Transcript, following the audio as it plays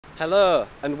Hello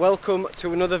and welcome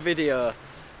to another video.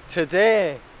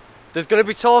 Today there's going to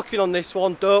be talking on this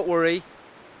one, don't worry,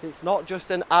 it's not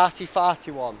just an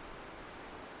arty-farty one.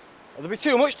 There'll be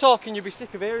too much talking, you'll be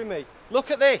sick of hearing me. Look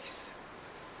at this.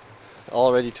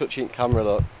 Already touching camera,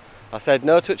 look. I said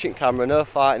no touching camera, no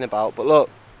fighting about, but look.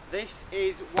 This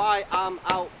is why I'm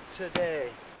out today.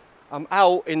 I'm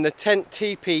out in the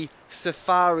Tentipi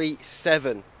Safri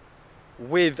 7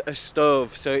 with a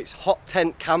stove, so it's hot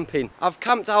tent camping. I've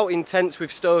camped out in tents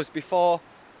with stoves before,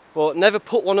 but never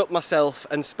put one up myself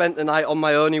and spent the night on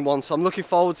my own in one, so I'm looking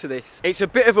forward to this. It's a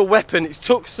bit of a weapon, it's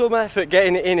took some effort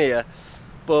getting it in here,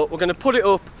 but we're going to put it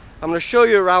up. I'm going to show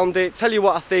you around it, tell you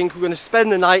what I think. We're going to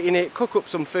spend the night in it, cook up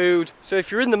some food. So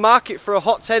if you're in the market for a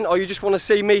hot tent or you just want to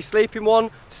see me sleep in one,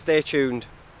 stay tuned.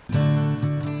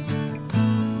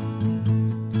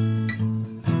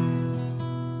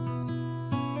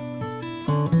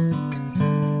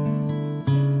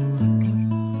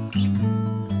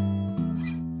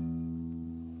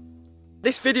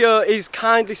 This video is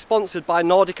kindly sponsored by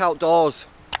Nordic Outdoors.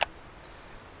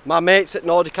 My mates at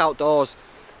Nordic Outdoors.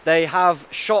 They have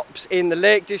shops in the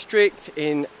Lake District,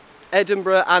 in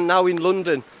Edinburgh and now in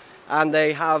London. And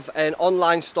they have an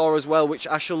online store as well, which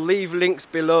I shall leave links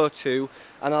below to.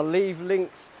 And I'll leave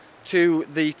links to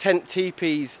the tent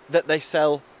teepees that they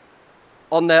sell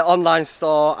on their online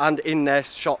store and in their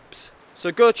shops.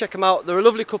 So go check them out. They're a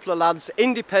lovely couple of lads,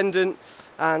 independent,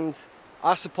 and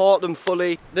I support them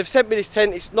fully. They've sent me this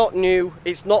tent, it's not new,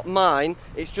 it's not mine,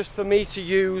 it's just for me to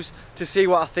use to see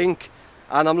what I think,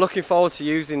 and I'm looking forward to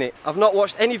using it. I've not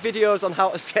watched any videos on how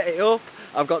to set it up,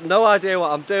 I've got no idea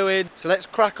what I'm doing, so let's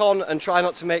crack on and try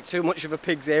not to make too much of a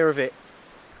pig's ear of it.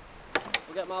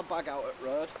 I'll get my bag out at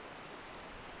road.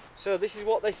 So this is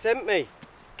what they sent me.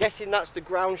 Guessing that's the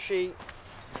ground sheet,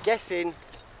 guessing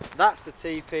that's the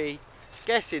teepee,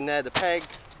 guessing they're the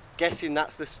pegs, guessing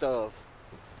that's the stove.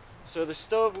 So the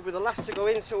stove will be the last to go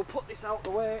in, so we'll put this out the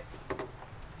way.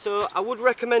 So I would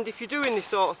recommend, if you're doing this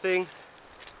sort of thing,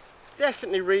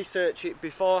 definitely research it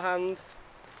beforehand.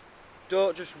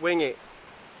 Don't just wing it.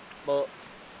 But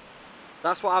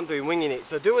that's what I'm doing, winging it.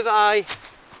 So do as I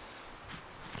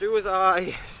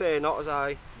say, not as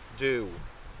I do.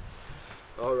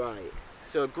 Alright,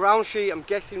 so ground sheet I'm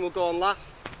guessing will go on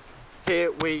last.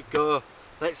 Here we go.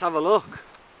 Let's have a look.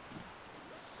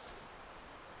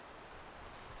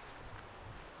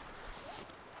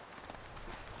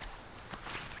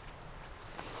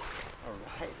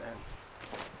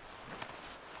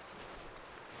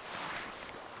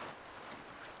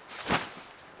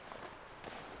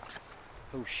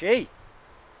 Who's she?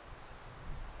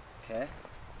 Okay.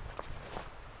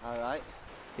 Alright.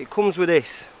 It comes with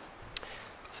this.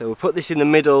 So we'll put this in the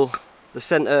middle, the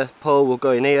centre pole will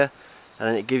go in here, and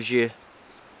then it gives you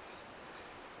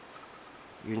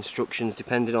your instructions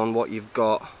depending on what you've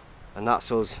got, and that's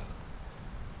us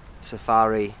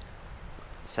Safri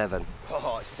 7.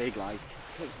 Oh, it's big, like.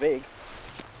 It's big.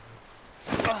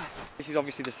 This is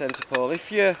obviously the centre pole.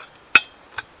 If you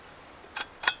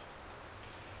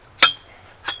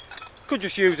could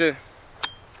just use a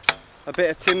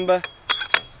bit of timber,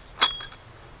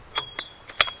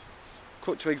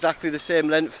 cut to exactly the same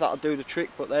length, that'll do the trick,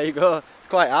 but there you go. It's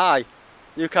quite high.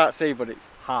 You can't see, but it's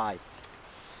high.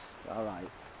 Alright.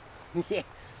 Yeah.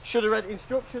 Should have read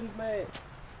instructions, mate.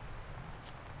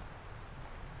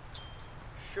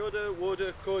 Shoulda,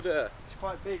 woulda, coulda. It's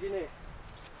quite big, isn't it?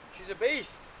 She's a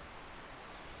beast.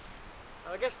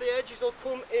 And I guess the edges will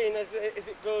come in as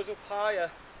it goes up higher.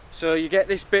 So you get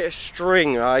this bit of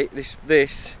string, right?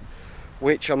 This,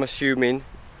 which I'm assuming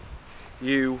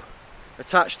you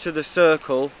attach to the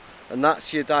circle, and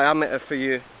that's your diameter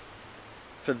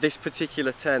for this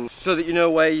particular tent, so that you know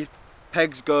where your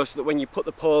pegs go, so that when you put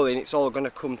the pole in, it's all going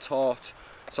to come taut.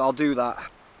 So I'll do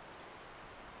that.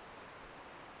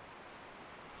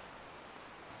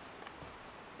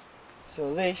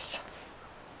 So this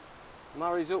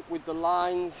marries up with the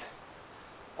lines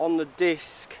on the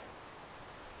disc,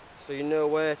 so you know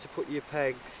where to put your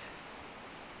pegs.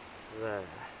 There.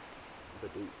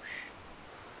 Badoosh.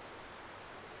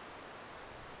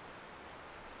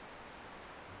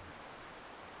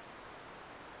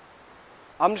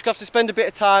 I'm just going to have to spend a bit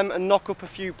of time and knock up a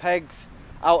few pegs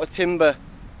out of timber,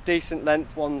 decent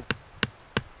length ones.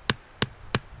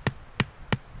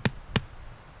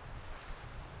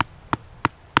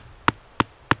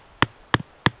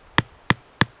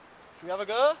 Should we have a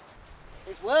go?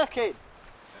 It's working!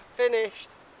 Finished.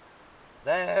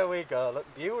 There we go,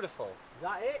 look beautiful. Is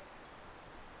that it?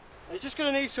 It's just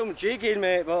going to need some jigging,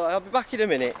 mate, but I'll be back in a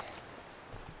minute.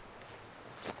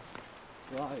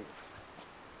 Right.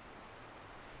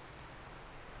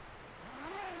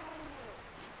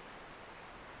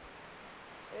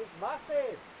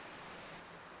 massive.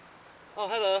 Oh,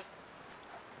 hello.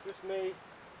 Just me.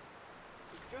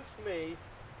 It's just me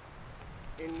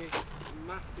in this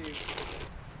massive,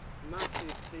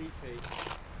 massive teepee.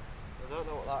 I don't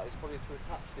know what that is, probably to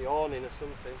attach the awning or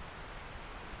something.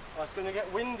 Oh, it's going to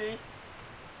get windy.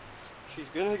 She's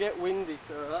going to get windy,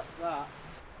 so that's that.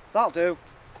 That'll do.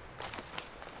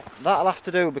 That'll have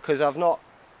to do, because I've not,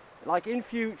 like in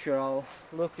future I'll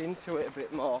look into it a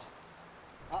bit more.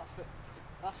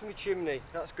 That's for my chimney,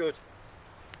 that's good.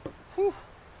 Whew.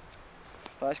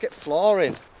 Right, let's get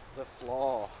flooring. The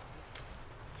floor.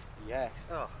 Yes.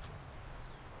 Oh.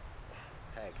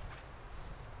 Peg.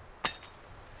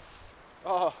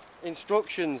 Oh,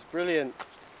 instructions, brilliant.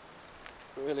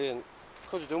 Brilliant.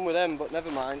 Could have done with them, but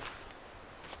never mind.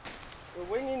 We're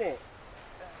winging it.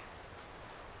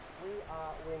 We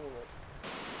are winging it.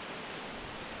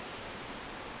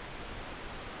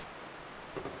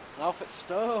 Now for the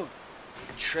stove.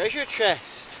 Treasure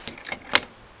chest.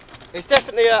 It's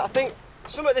definitely I think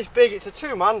something this big, it's a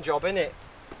two-man job, isn't it?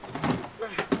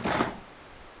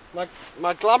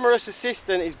 My glamorous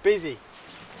assistant is busy.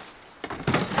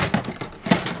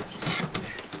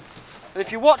 And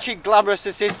if you're watching, glamorous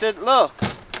assistant, look.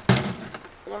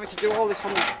 I'm having to do all this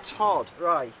on the Todd,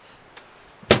 right.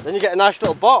 Then you get a nice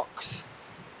little box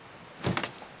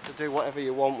to do whatever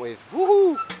you want with.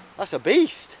 Woohoo! That's a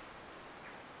beast.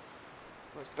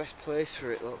 What's the best place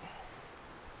for it, look?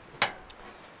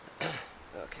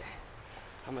 Okay.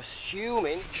 I'm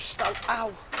assuming, just stand,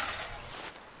 ow!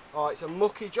 Oh, it's a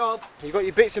mucky job. You've got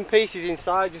your bits and pieces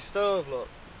inside your stove, look.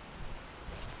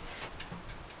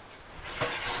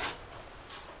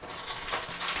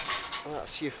 Oh,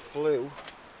 that's your flue.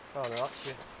 Oh no, that's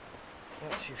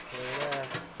your flue there.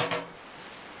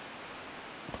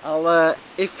 I'll,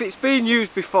 if it's been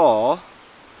used before,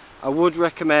 I would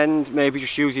recommend maybe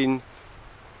just using,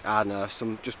 I don't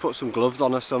know, just put some gloves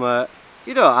on or something.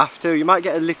 You don't have to, you might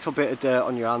get a little bit of dirt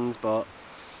on your hands, but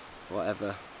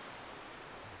whatever.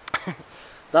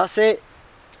 That's it.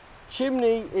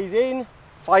 Chimney is in,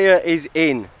 fire is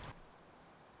in.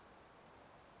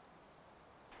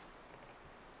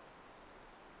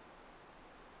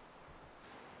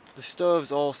 The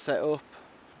stove's all set up.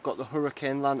 Got the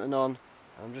hurricane lantern on.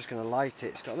 I'm just going to light it.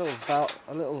 It's got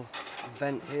a little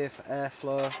vent here for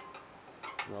airflow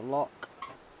and a lock.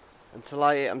 And to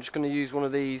light it, I'm just going to use one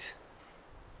of these,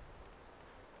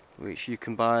 which you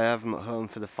can buy. I have them at home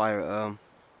for the fire at home.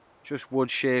 Just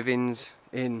wood shavings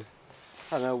in,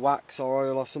 I don't know, wax or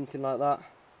oil or something like that.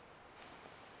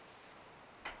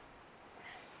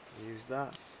 Use that.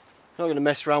 I'm not going to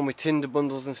mess around with tinder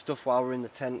bundles and stuff while we're in the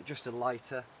tent, just a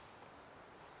lighter.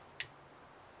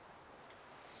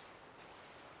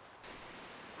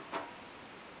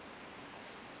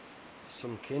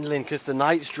 Some kindling, because the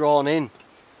night's drawn in.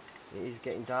 It is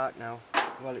getting dark now.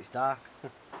 Well, it's dark.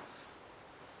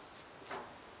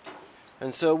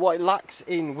 And so what it lacks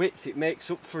in width, it makes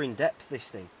up for in depth,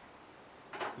 this thing.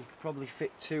 You could probably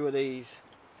fit two of these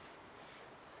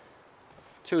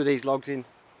logs in.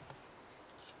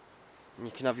 And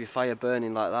you can have your fire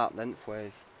burning like that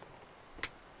lengthways.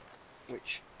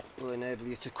 Which will enable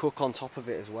you to cook on top of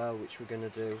it as well, which we're going to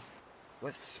do.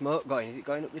 Where's the smoke going? Is it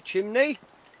going up the chimney?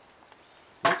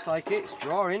 Looks like it, it's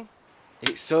drawing.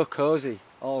 It's so cosy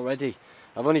already.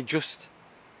 I've only just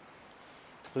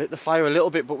lit the fire a little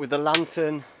bit, but with the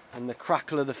lantern and the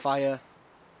crackle of the fire,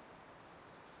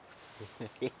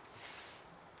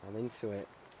 I'm into it.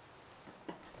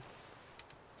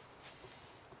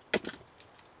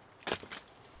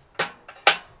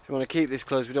 If you want to keep this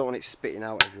closed, we don't want it spitting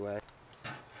out everywhere.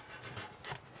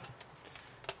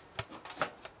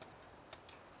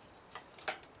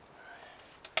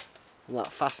 And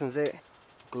that fastens it.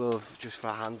 Glove just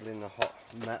for handling the hot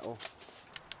metal.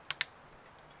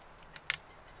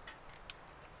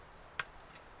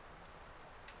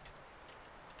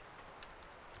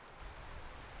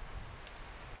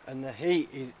 And the heat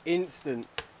is instant.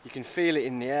 You can feel it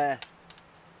in the air.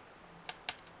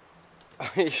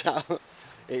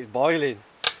 It's boiling.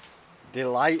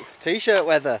 Delight. T-shirt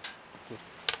weather.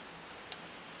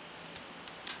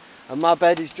 And my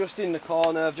bed is just in the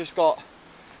corner. I've just got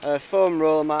a foam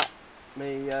roll mat,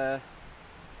 my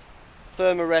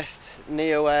Thermarest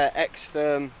Neo Air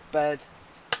X-Therm bed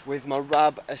with my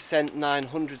Rab Ascent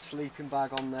 900 sleeping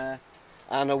bag on there,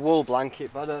 and a wool blanket,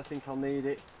 but I don't think I'll need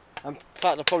it. In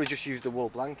fact, I'll probably just use the wool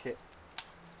blanket.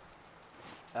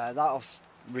 That'll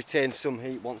retain some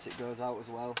heat once it goes out as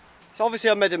well. So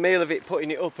obviously I made a meal of it, putting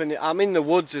it up, and I'm in the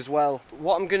woods as well.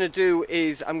 What I'm going to do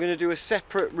is I'm going to do a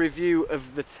separate review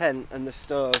of the tent and the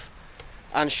stove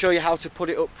and show you how to put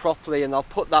it up properly, and I'll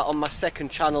put that on my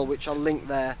second channel, which I'll link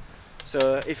there.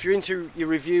 So if you're into your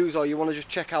reviews or you want to just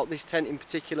check out this tent in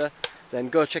particular, then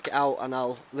go check it out, and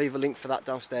I'll leave a link for that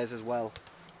downstairs as well.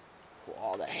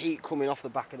 Oh, the heat coming off the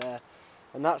back of there.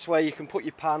 And that's where you can put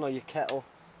your pan or your kettle,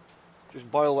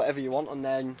 just boil whatever you want and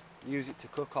then use it to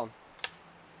cook on.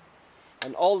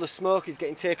 And all the smoke is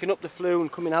getting taken up the flue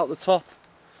and coming out the top.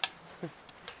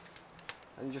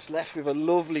 And just left with a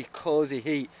lovely cosy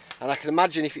heat. And I can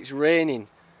imagine if it's raining,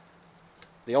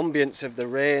 the ambience of the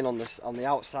rain on the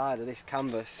outside of this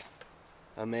canvas,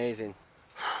 amazing.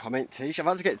 I meant t-shirt. I've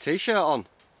had to get a t-shirt on.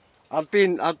 I'd be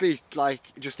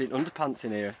like just in underpants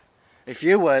in here. If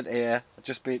you weren't here, I'd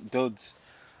just be at duds,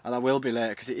 and I will be later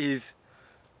because it is.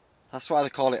 That's why they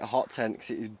call it a hot tent,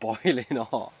 because it is boiling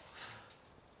hot.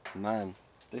 Man,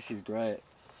 this is great.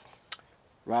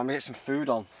 Right, I'm gonna get some food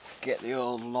on. Get the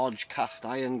old lodge cast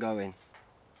iron going.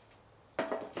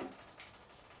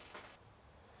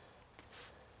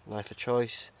 Knife of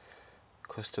choice,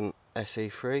 custom SE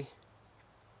free.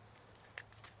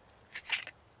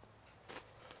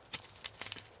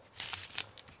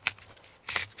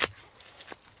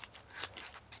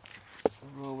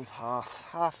 Roll with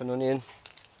half an onion.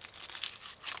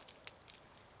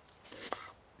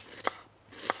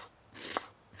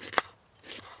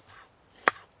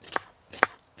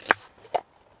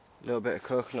 A little bit of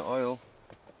coconut oil.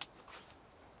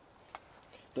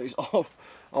 That is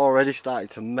already starting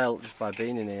to melt just by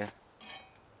being in here.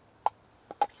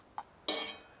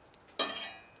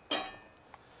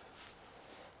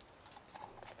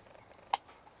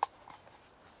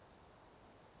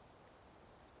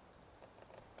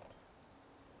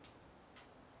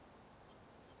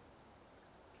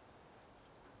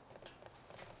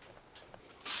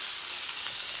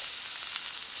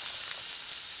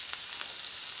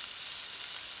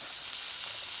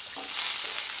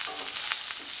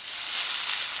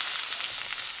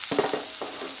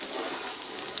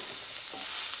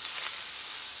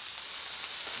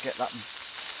 Get that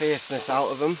fierceness out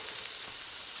of them.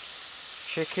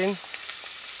 Chicken.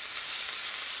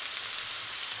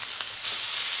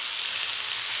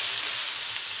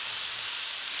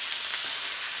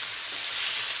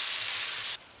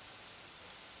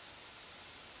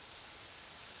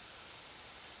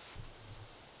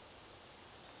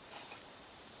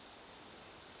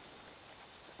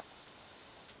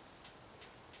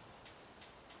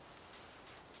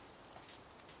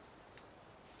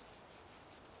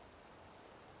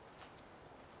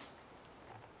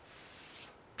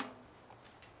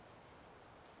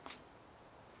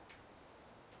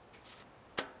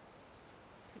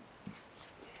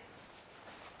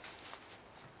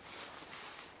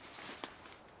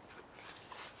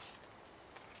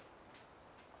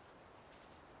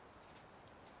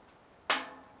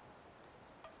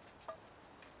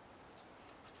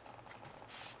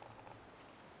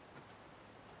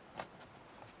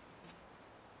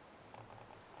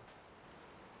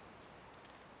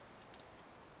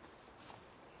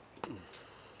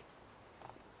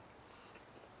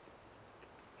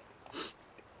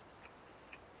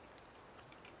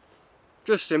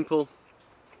 Just simple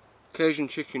Cajun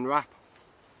chicken wrap.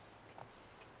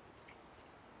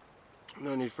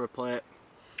 No need for a plate.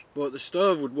 But the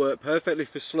stove would work perfectly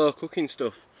for slow cooking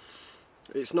stuff.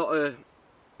 It's not a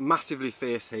massively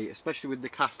fierce heat, especially with the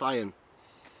cast iron.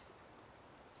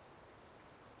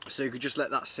 So you could just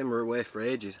let that simmer away for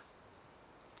ages.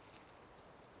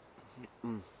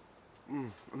 I'm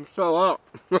so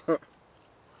hot.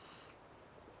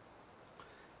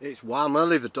 It's warm. I'll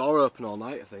leave the door open all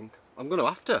night, I think. I'm going to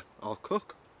have to. I'll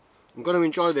cook. I'm going to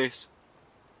enjoy this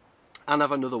and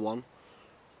have another one,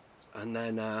 and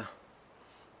then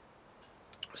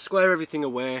square everything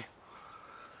away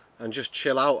and just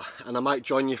chill out, and I might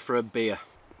join you for a beer.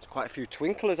 There's quite a few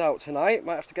twinklers out tonight.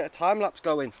 Might have to get a time lapse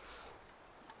going.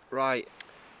 Right,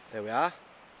 there we are.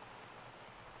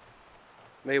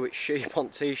 Me with sheep on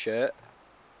t-shirt.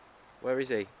 Where is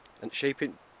he? And sheep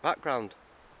in background.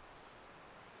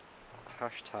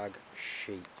 Hashtag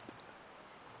sheep.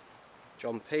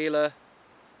 John Peeler.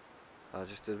 I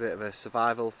just did a bit of a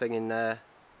survival thing in there.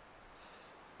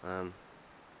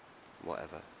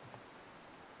 Whatever.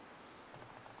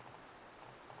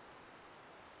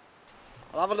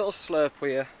 I'll have a little slurp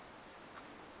with you.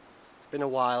 It's been a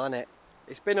while, hasn't it?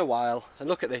 It's been a while. And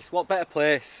look at this. What better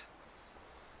place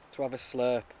to have a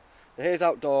slurp? The Hazy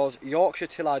Outdoors, Yorkshire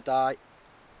Till I Die.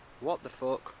 What the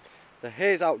fuck? The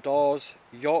Hazy Outdoors,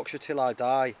 Yorkshire Till I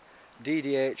Die,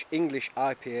 DDH English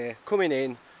IPA coming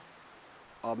in.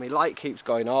 Oh, my light keeps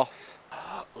going off.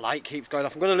 Light keeps going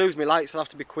off. I'm going to lose my lights, so I'll have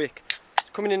to be quick. It's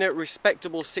coming in at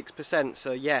respectable 6%,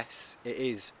 so yes, it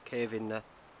is cave in the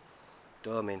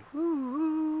doming.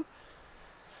 Woo-woo.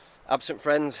 Absent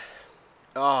friends,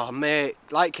 Oh mate,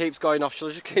 light keeps going off. Shall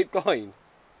I just keep going?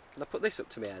 Can I put this up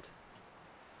to my head?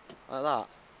 Like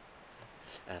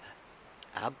that.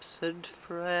 Absent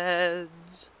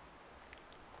friends.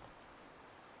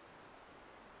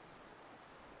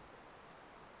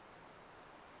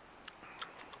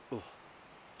 Oh.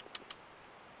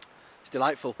 It's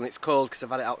delightful and it's cold because I've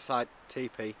had it outside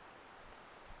tipi.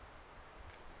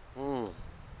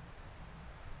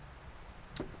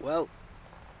 Well,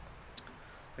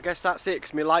 I guess that's it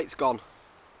because my light's gone.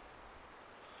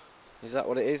 Is that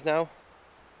what it is now?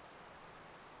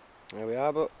 There we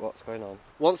are, but what's going on?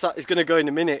 Once that is going to go in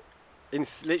a minute, in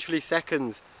literally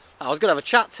seconds. I was going to have a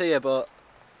chat to you, but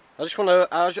I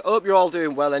hope you're all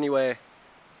doing well anyway.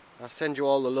 I send you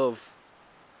all the love.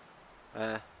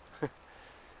 And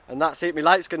that's it, my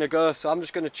light's going to go, so I'm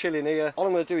just going to chill in here. All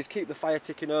I'm going to do is keep the fire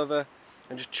ticking over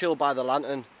and just chill by the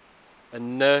lantern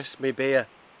and nurse my beer.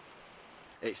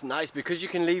 It's nice because you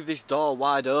can leave this door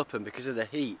wide open because of the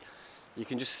heat. You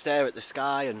can just stare at the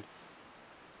sky, and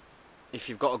if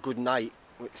you've got a good night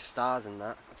with stars and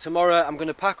that. Tomorrow I'm going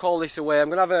to pack all this away. I'm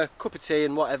going to have a cup of tea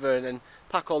and whatever and then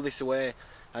pack all this away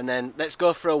and then let's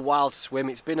go for a wild swim.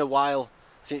 It's been a while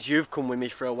since you've come with me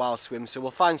for a wild swim, so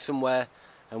we'll find somewhere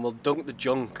and we'll dunk the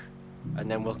junk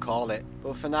and then we'll call it.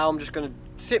 But for now I'm just going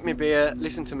to sip my beer,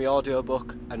 listen to my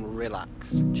audiobook and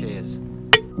relax. Cheers.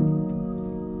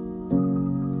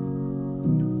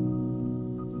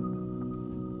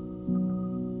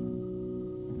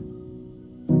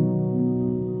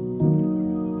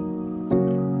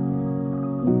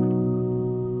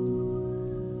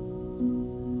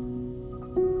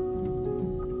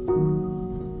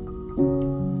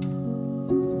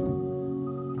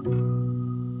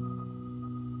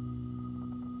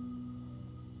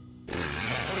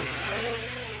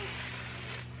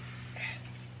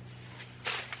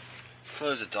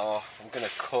 Close the door. I'm gonna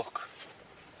cook.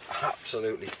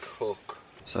 Absolutely cook.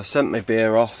 So I sent my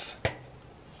beer off.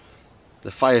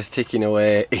 The fire's ticking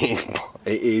away. It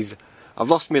is. I've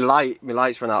lost my light. My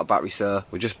light's run out of battery, so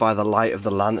we're just by the light of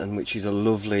the lantern, which is a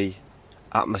lovely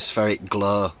atmospheric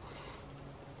glow.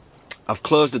 I've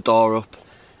closed the door up.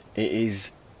 It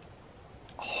is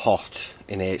hot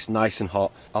in here. It's nice and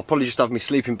hot. I'll probably just have my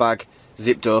sleeping bag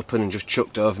zipped open and just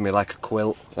chucked over me like a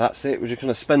quilt. That's it. We're just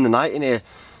gonna spend the night in here.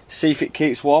 See if it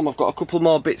keeps warm. I've got a couple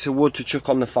more bits of wood to chuck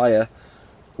on the fire,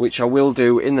 which I will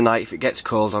do in the night. If it gets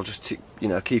cold, I'll just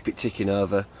keep it ticking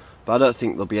over. But I don't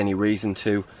think there'll be any reason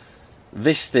to.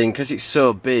 This thing, because it's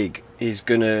so big, is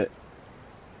gonna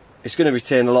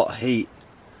retain a lot of heat,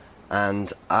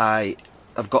 and I've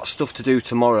got stuff to do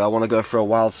tomorrow. I want to go for a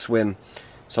wild swim,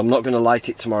 so I'm not going to light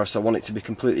it tomorrow. So I want it to be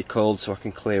completely cold so I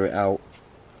can clear it out.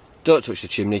 Don't touch the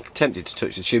chimney. Tempted to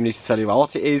touch the chimney to tell you how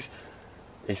hot it is.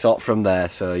 It's hot from there,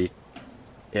 so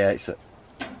yeah, it's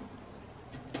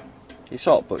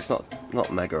hot, but it's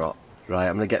not mega hot. Right,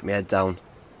 I'm gonna get my head down.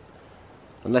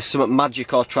 Unless something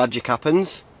magic or tragic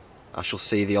happens, I shall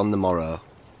see thee on the morrow.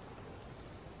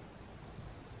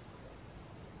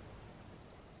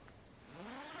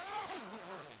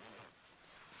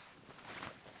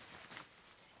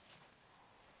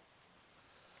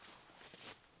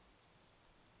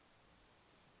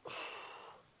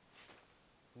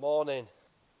 Morning.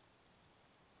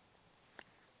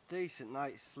 Decent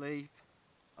night's sleep.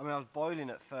 I mean, I was boiling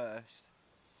at first.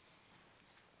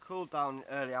 Cooled down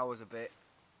early hours a bit.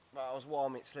 But I was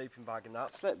warm in sleeping bag and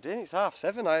that. Slept in, it's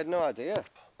 7:30, I had no idea.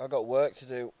 I got work to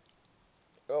do.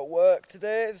 Got work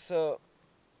today, so...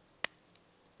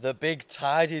 The big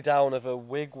tidy down of a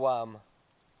wigwam.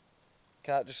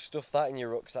 Can't just stuff that in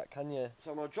your rucksack, can you?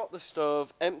 So I'm going to drop the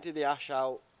stove, empty the ash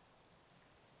out.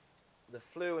 The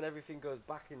flue and everything goes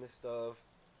back in the stove.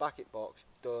 Bucket box,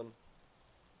 done.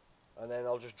 And then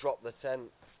I'll just drop the tent.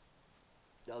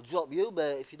 I'll drop you,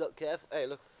 mate, if you're not careful. Hey,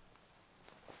 look.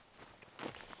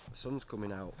 The sun's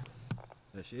coming out.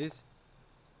 There she is.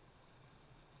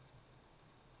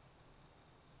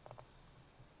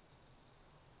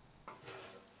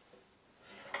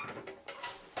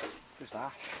 Just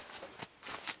ash.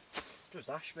 Just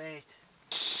ash, mate.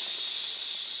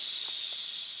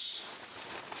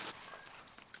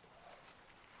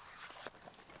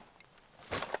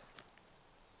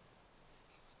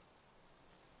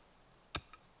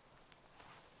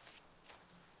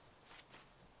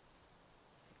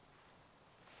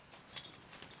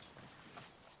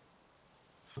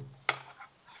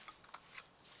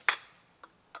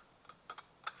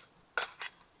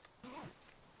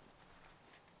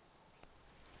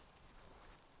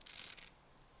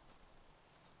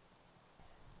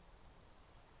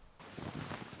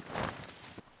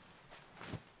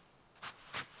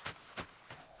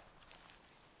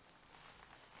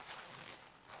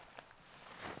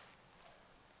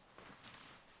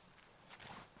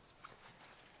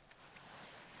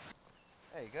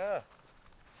 There you go.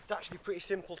 It's actually pretty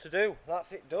simple to do.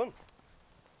 That's it done.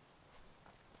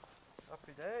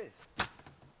 Happy days.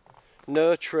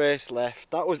 No trace left.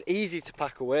 That was easy to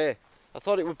pack away. I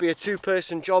thought it would be a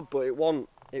two-person job, but it wasn't.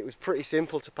 It was pretty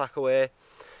simple to pack away.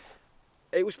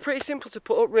 It was pretty simple to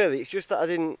put up, really. It's just that I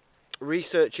didn't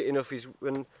research it enough.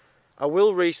 When I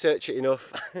will research it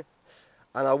enough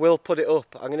and I will put it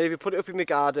up. I'm going to either put it up in my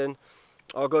garden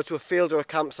or go to a field or a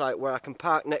campsite where I can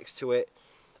park next to it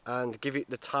and give it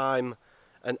the time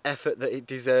and effort that it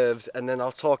deserves, and then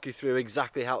I'll talk you through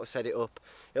exactly how to set it up.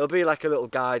 It'll be like a little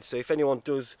guide, so if anyone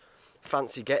does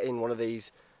fancy getting one of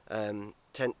these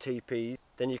tent teepees,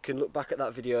 then you can look back at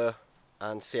that video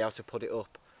and see how to put it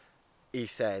up, he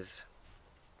says.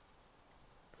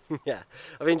 Yeah,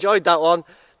 I've enjoyed that one.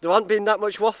 There hasn't been that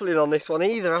much waffling on this one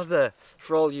either, has there?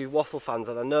 For all you waffle fans,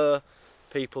 and I know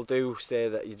people do say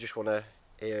that you just want to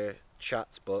hear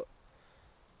chats, but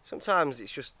sometimes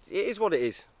it's just, it is what it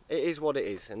is. It is what it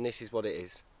is, and this is what it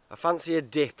is. I fancy a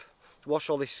dip to wash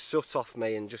all this soot off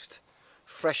me and just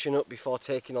freshen up before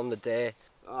taking on the day.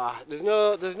 There's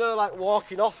no like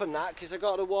walking off and that, because I've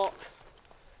got to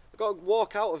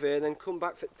walk out of here and then come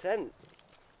back for the tent.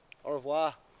 Au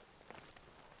revoir.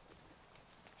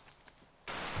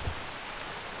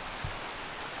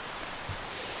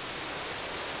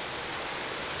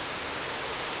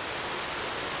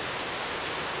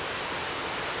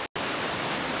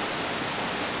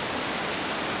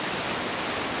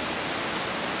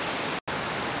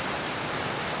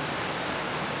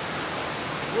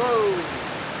 Whoa!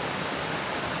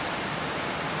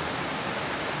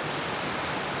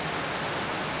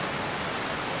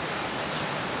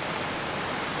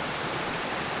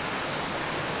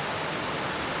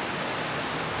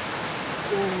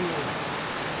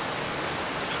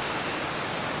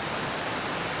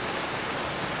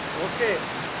 Okay.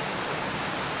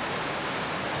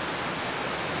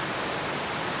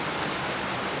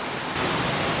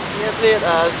 See as late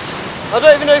as I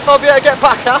don't even know if I'll be able to get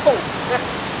back out.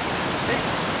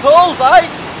 It's cold, mate.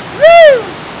 Woo!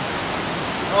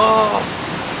 Oh.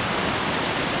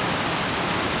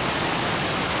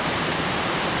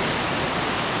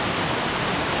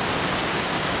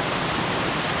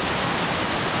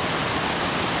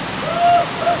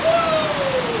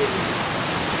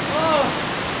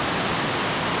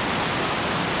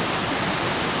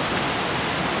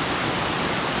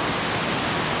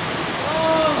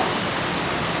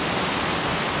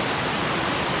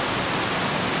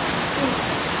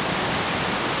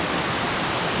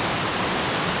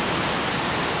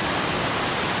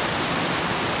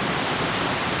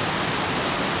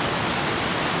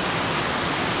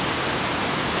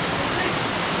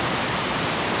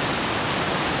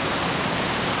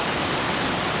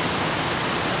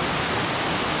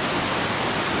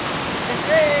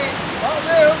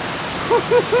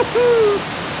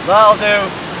 That'll do.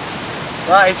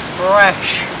 That is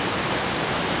fresh.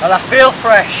 And I feel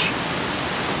fresh.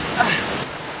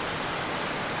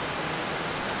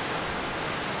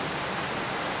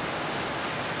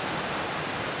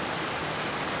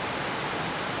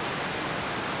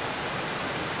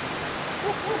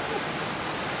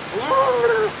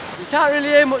 You can't really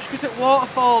hear much because it's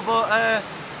waterfall, but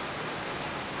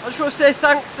I just want to say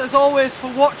thanks as always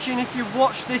for watching. If you've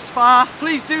watched this far,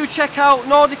 please do check out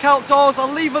Nordic Outdoors.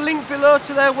 I'll leave a link below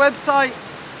to their website,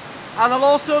 and I'll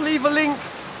also leave a link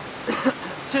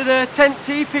to the tent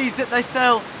teepees that they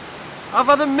sell. I've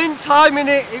had a mint time in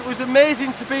it. It was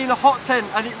amazing to be in a hot tent,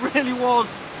 and it really was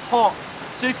hot.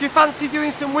 So if you fancy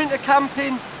doing some winter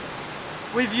camping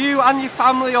with you and your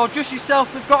family, or just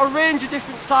yourself, they've got a range of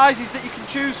different sizes that you can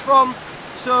choose from,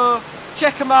 so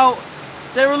check them out.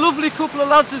 They're a lovely couple of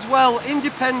lads as well,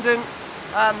 independent,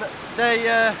 and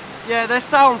they're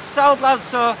sound lads,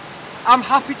 so I'm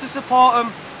happy to support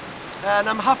them, and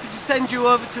I'm happy to send you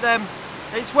over to them.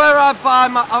 It's where I buy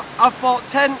I've bought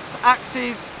tents,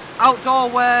 axes, outdoor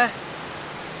wear,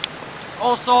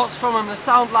 all sorts from them. They're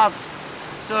sound lads,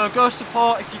 so go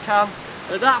support if you can.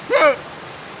 And that's it.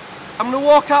 I'm going to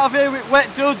walk out of here with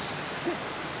wet duds,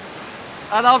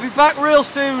 and I'll be back real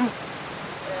soon.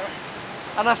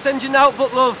 And I send you nout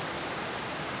but love.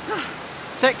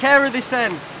 Take care of this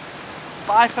then.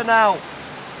 Bye for now.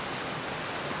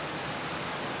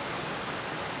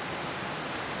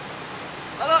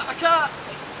 I can't.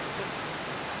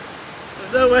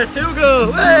 There's nowhere to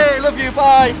go. Hey, love you,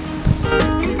 bye.